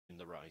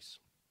the race.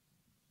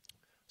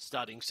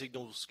 Starting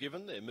signals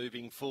given. They're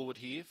moving forward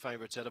here.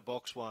 Favourites out of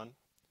box 1.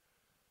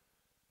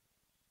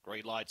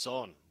 Green lights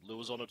on.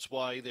 Lure's on its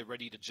way. They're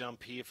ready to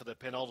jump here for the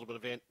penultimate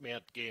event,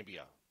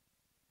 Mt-Gambier.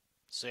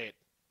 Set.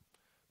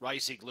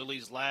 Racing,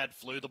 Lily's Lad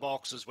flew the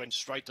boxes, went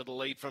straight to the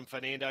lead from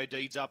Fernando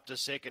Deeds up to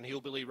second.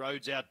 Hillbilly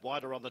Road's out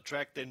wider on the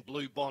track, then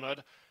Blue Bonnet.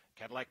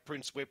 Cadillac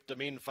Prince whipped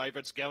them in.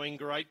 Favourites going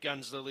great.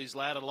 Guns Lily's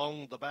Lad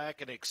along the back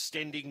and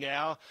extending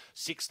now.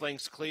 6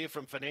 lengths clear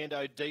from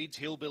Fernando Deeds,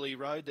 Hillbilly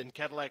Road, then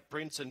Cadillac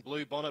Prince and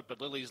Blue Bonnet, but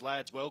Lily's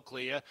Lad's well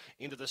clear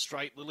into the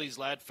straight. Lily's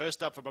Lad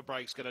first up from a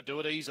break's going to do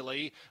it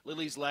easily.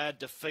 Lily's Lad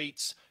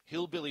defeats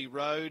Hillbilly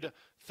Road.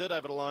 Third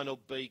over the line will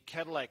be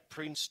Cadillac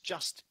Prince.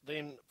 Just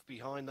then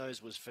behind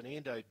those was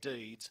Fernando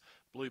Deeds.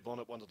 Blue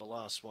Bonnet, one of the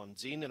last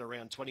ones in and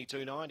around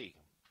 22.90.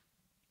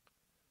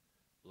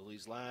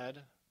 Lily's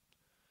Lad.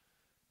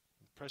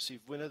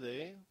 Impressive winner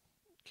there.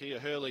 Kia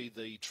Hurley,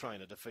 the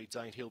trainer, defeats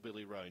 8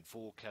 Hillbilly Road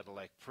for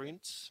Cadillac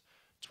Prince.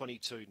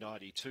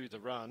 22.92 the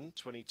run,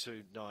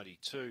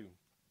 22.92.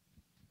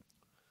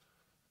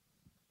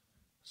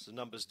 So the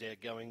numbers now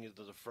going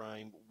into the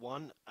frame.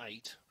 1,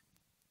 8,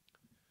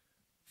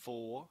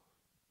 4.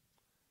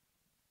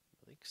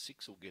 I think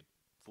 6 will get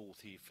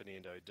fourth here,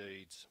 Fernando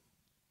Deeds.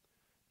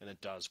 And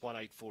it does. 1,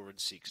 8, 4 and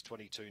 6,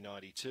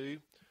 22.92.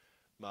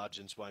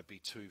 Margins won't be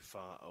too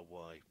far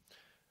away.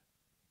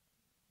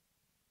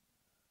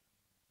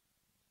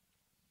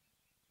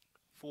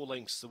 4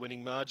 lengths the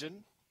winning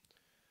margin.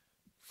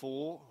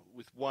 4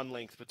 with 1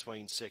 length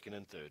between second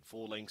and third.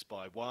 4 lengths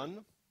by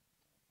 1.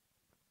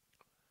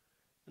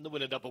 And the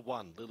winner number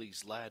 1,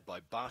 Lily's Lad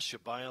by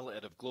Barsha Bale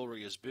out of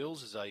Gloria's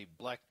Bills, is a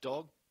black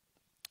dog.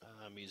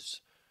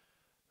 Is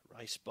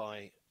raced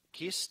by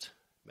Kist,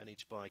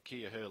 managed by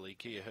Kia Hurley.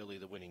 Kia Hurley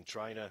the winning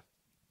trainer.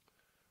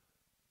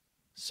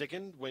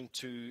 Second went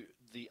to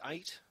the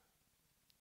 8.